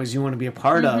maybe families you want to be a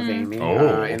part of, Amy,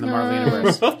 in the Marvel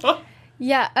universe?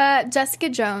 Yeah, Jessica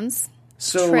Jones.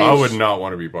 So Trish. I would not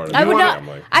want to be part of I that would not.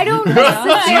 family. I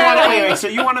don't. So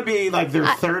you want to be like their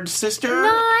third sister? No,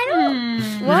 I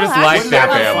don't. You Well, just like actually, that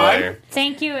that family.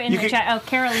 Thank you in the chat. Oh,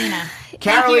 Carolina.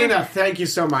 Carolina, thank you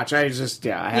so much. I just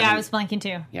I was blanking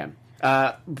too. Yeah.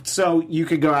 So you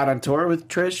could go out on tour with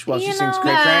Trish while she You sings know,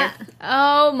 Cray Cray?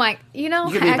 Oh my! You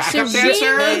could be actually, backup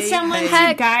dancer. She needs someone to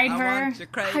Heck, guide her.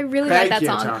 I really Thank like that you,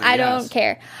 song. Tony, I yes. don't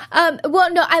care.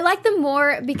 Well, no, I like them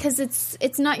more because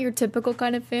it's not your typical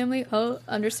kind of family. Oh,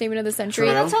 understatement of the century.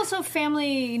 True. That's also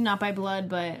family, not by blood,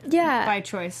 but by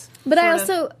choice. But I sort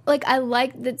of. also I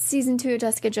like that season 2 of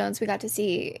Jessica Jones. We got to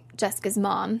see Jessica's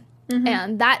mom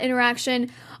and that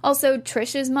interaction. Also,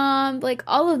 Trish's mom. Like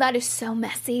all of that is so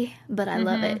messy, but I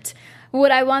love it.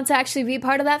 Would I want to actually be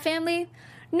part of that family?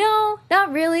 No,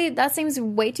 not really. That seems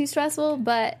way too stressful.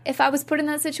 But if I was put in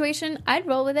that situation, I'd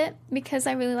roll with it because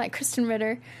I really like Kristen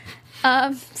Ritter.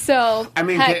 So I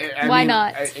mean, why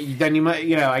not? Then you might,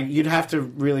 you'd have to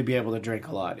really be able to drink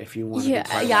a lot if you wanted to be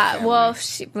part of that family. Well,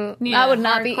 that would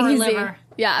not be hardcore easy. liver.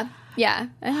 Yeah.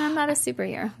 And I'm not a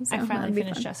superhero. So I finally that'd be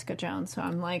finished fun. Jessica Jones, so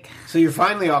I'm like, So you're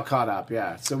finally all caught up,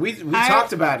 yeah. So we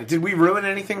talked about it. Did we ruin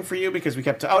anything for you because we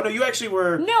kept? Oh no, you actually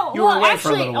were. no. you were Well, away for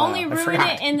a actually, little while. only I ruin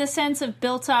forgot. it in the sense of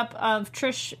built up of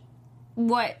Trish,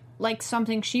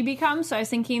 something she becomes. So I was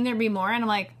thinking there'd be more, and I'm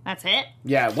like, that's it.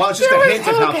 Yeah, well, it's just a hint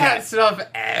of how cat stuff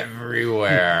everywhere.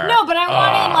 everywhere. No, but I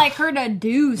wanted like her to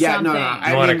do Yeah, something. no.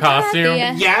 You want a costume?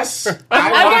 Yes. I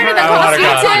wanted the I want a costume too,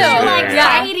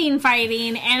 costume. like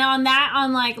fighting, and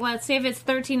on like let's say if it's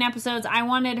 13 episodes, I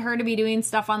wanted her to be doing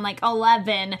stuff on like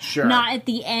 11, Sure. not at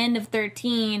the end of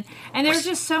 13. And there's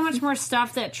just so much more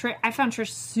stuff that I found Trish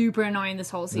super annoying this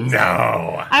whole season. No,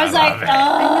 I was like, love it.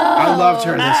 I loved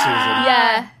her this season.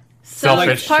 Yeah.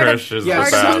 Selfish part of- Trish is Yeah, the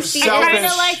so best. I selfish, kinda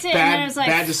liked it, and then it was like-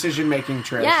 bad decision-making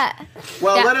Trish. Yeah.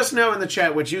 Well, Yeah. let us know in the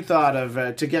chat what you thought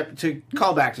of to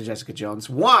call back to Jessica Jones.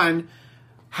 One,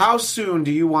 how soon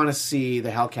do you want to see the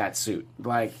Hellcat suit?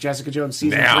 Like Jessica Jones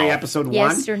season Now. 3, episode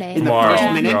Yesterday. 1 in the Tomorrow. first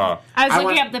Yeah. minute. Yeah. I was I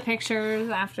looking want- up the pictures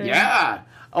after. Yeah.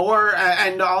 Or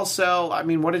and also, I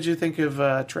mean, what did you think of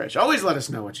Trish? Always let us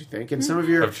know what you think, and some of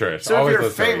your Of Trish. some Always of your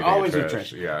let us know what you think of always with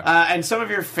Trish, Trish, yeah. and some of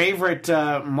your favorite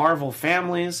Marvel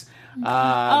families. We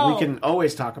can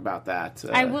always talk about that.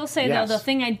 I will say yes. though, the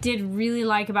thing I did really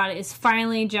like about it is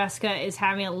finally Jessica is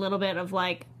having a little bit of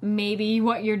like, maybe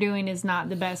what you're doing is not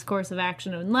the best course of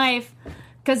action in life,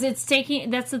 because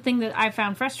that's the thing that I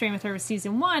found frustrating with her with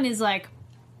season 1 is like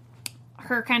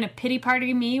her kind of pity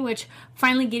party me, which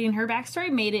finally getting her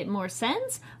backstory made it more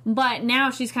sense, but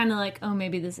now she's kind of like, oh,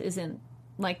 maybe this isn't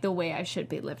like the way I should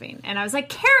be living. And I was like,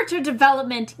 character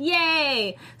development,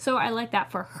 yay! So I like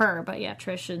that for her, but yeah,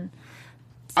 Trish and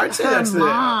I'd say her that's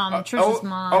mom, the Trish's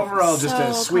mom. Overall, just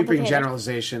a So sweeping complicated.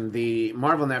 generalization. The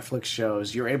Marvel Netflix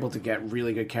shows, you're able to get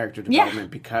really good character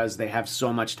development because they have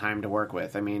so much time to work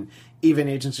with. I mean, even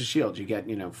Agents of S.H.I.E.L.D., you get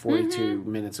 42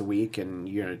 minutes a week and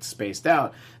you're spaced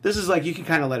out. This is like you can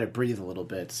kind of let it breathe a little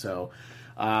bit. So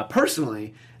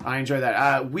personally, I enjoy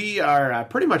that. We are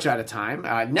pretty much out of time.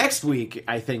 Next week,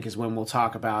 I think, is when we'll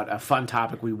talk about a fun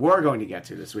topic we were going to get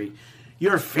to this week.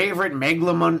 Your favorite now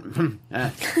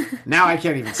I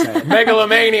can't even say it.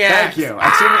 Megalomaniac. Thank you.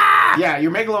 I've seen it. Yeah,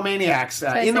 your megalomaniacs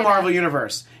I in the say Marvel that?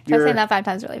 universe. Try Your- saying that 5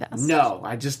 times really fast. no,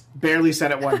 I just barely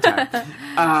said it one time.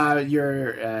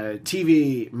 Your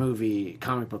TV, movie,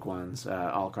 comic book ones,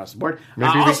 all across the board.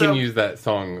 Maybe we Also, can use that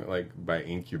song like by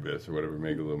Incubus or whatever,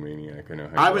 Megalomaniac. I know.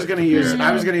 How I you was like going to to use. do it.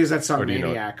 I was going to use that song Or do you know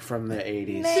it? "Maniac" from the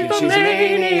 '80s. Maniac. She's a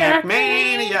maniac,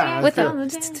 maniac. With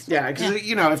the, yeah, because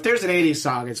if there's an '80s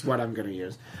song, it's what I'm going to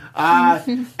use.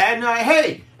 And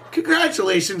hey,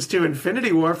 congratulations to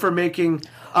Infinity War for making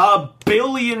 $1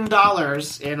 billion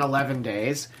in 11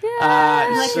 days.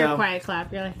 I like so, your quiet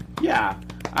clap, really. yeah,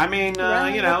 I mean,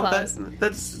 Round of applause.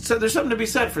 that's so. There's something to be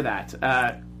said for that.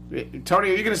 Tony,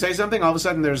 are you going to say something? All of a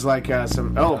sudden, there's like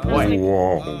some. Oh boy,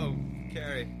 Whoa. Oh,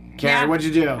 Carrie. Karen, what'd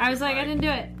you do? I was like, I didn't do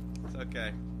it. It's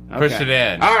okay. Push it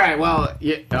in. All right. Well,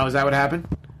 oh, is that what happened?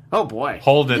 Oh boy.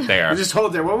 Hold it there. Just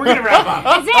hold there. Well, we're gonna wrap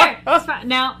up. It's there. It's fine.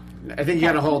 No. I think you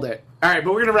gotta hold it. All right,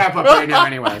 but we're gonna wrap up right now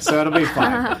anyway, so it'll be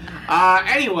fine.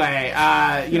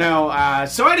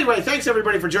 So anyway, thanks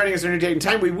everybody for joining us on New Date and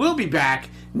Time. We will be back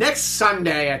next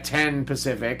Sunday at 10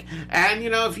 Pacific. And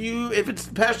if it's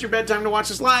past your bedtime to watch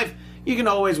us live, you can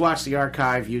always watch the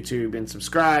archive, YouTube, and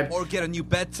subscribe. Or get a new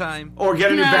bedtime. Or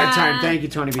get a new bedtime. Thank you,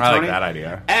 Tony B. I Tony. like that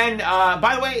idea. And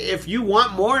by the way, if you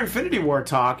want more Infinity War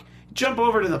talk, jump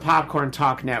over to the Popcorn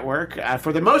Talk Network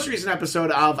for the most recent episode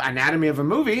of Anatomy of a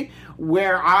Movie,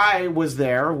 where I was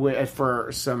there for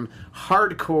some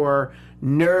hardcore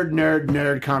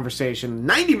nerd conversation.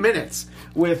 90 minutes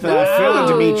with Phil and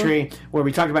Dimitri, where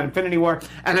we talk about Infinity War.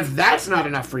 And if that's not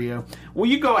enough for you, well,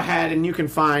 you go ahead and you can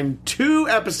find 2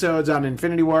 episodes on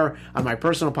Infinity War on my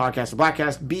personal podcast, The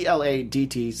Blackcast,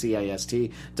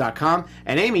 BLADTCIST.com.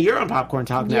 And Amy, you're on Popcorn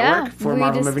Talk Network for we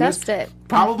Marvel Movie News. discussed it.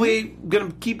 Probably going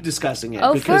to keep discussing it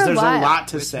Oh, because for a there's a while. lot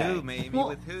to With say. who, maybe?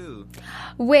 With who?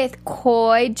 With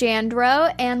Coy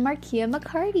Jandro and Markia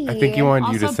McCarty. I think you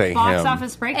wanted you to Also, say box him.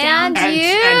 office breakdown. And you,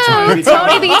 and Tony B.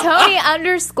 Tony B. Tony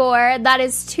 _ That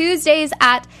is Tuesdays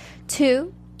at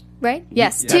 2, right?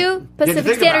 Yes, 2 Pacific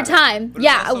think Standard about it. Time. But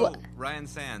Yeah. also Ryan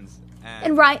Sands.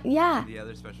 And right, yeah. The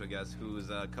other special guest who's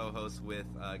a co-host with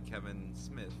Kevin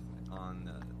Smith on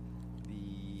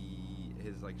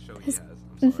his show he has.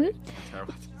 I'm sorry. I'm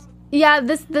terrible at this. Yeah,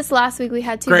 this last week we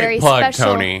had 2 Great very plug,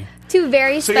 special Tony. 2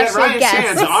 very So you have special Ryan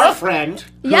guests. Sands, our friend,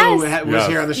 who Yes. was Yes.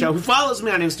 here on the show, who follows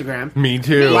me on Instagram. Me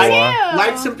too.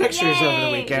 Liked some pictures over the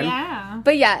Yay, weekend. Yeah.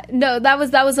 But yeah, no, that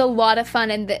was a lot of fun,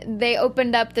 and they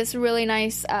opened up this really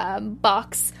nice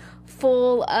box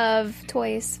full of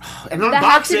toys And that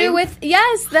had to unboxing. do with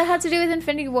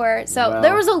Infinity War. So Well.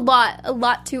 there was a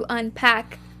lot to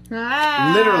unpack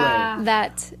Literally.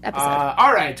 that episode.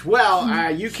 All right.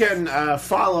 Well, you can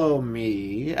follow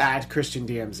me at Christian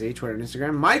DMZ, Twitter and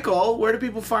Instagram. Michael, where do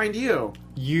people find you?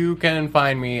 You can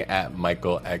find me at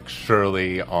Michael X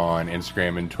Shirley on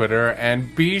Instagram and Twitter.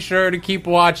 And be sure to keep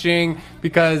watching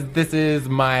because this is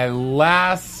my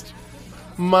last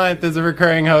month as a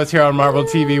recurring host here on Marvel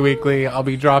TV Weekly. I'll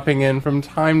be dropping in from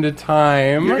time to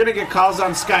time. You're gonna get calls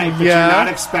on Skype that you're not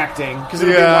expecting because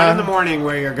it'll be 1 a.m.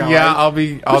 where you're going. Yeah, I'll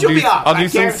do some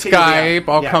Skype.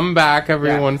 I'll come back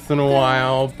every once in a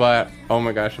while, but oh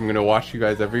my gosh, I'm gonna watch you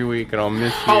guys every week, and I'll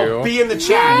miss you. I'll be in the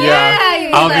chat.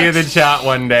 Yeah, I'll be in the chat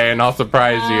one day, and I'll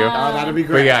surprise you. Oh, that'll be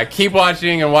great. But yeah, keep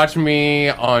watching and watch me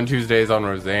on Tuesdays on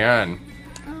Roseanne.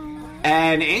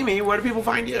 And Amy, where do people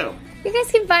find you? You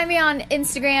guys can find me on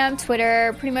Instagram,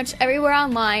 Twitter, pretty much everywhere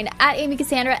online, at Amy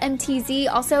Cassandra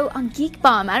MTZ, also on Geek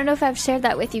Bomb. I don't know if I've shared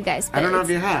that with you guys. I don't know if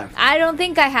you have. I don't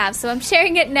think I have, so I'm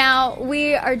sharing it now.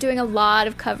 We are doing a lot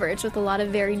of coverage with a lot of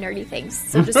very nerdy things,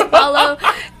 so just follow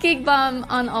Geek Bomb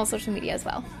on all social media as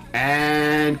well.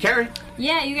 And Carrie?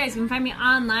 Yeah, you guys can find me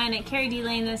online at Carrie D.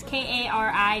 Lane. That's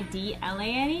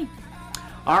KaridLane.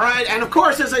 All right, and of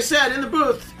course, as I said in the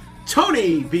booth,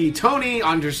 Tony B. Tony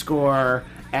 _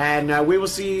 and we will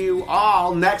see you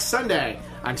all next Sunday.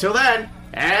 Until then,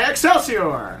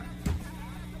 Excelsior!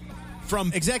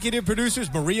 From executive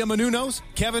producers Maria Menounos,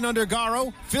 Kevin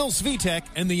Undergaro, Phil Svitek,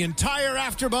 and the entire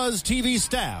AfterBuzz TV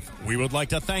staff, we would like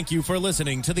to thank you for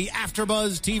listening to the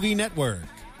AfterBuzz TV network.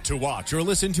 To watch or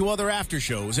listen to other after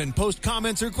shows and post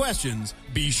comments or questions,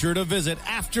 be sure to visit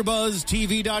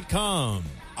AfterBuzzTV.com.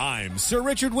 I'm Sir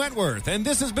Richard Wentworth, and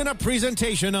this has been a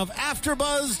presentation of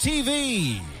AfterBuzz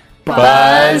TV.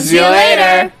 Buzz you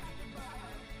later.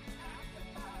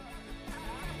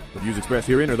 The views expressed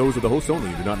herein are those of the hosts only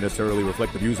and do not necessarily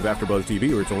reflect the views of AfterBuzz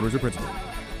TV or its owners or principals.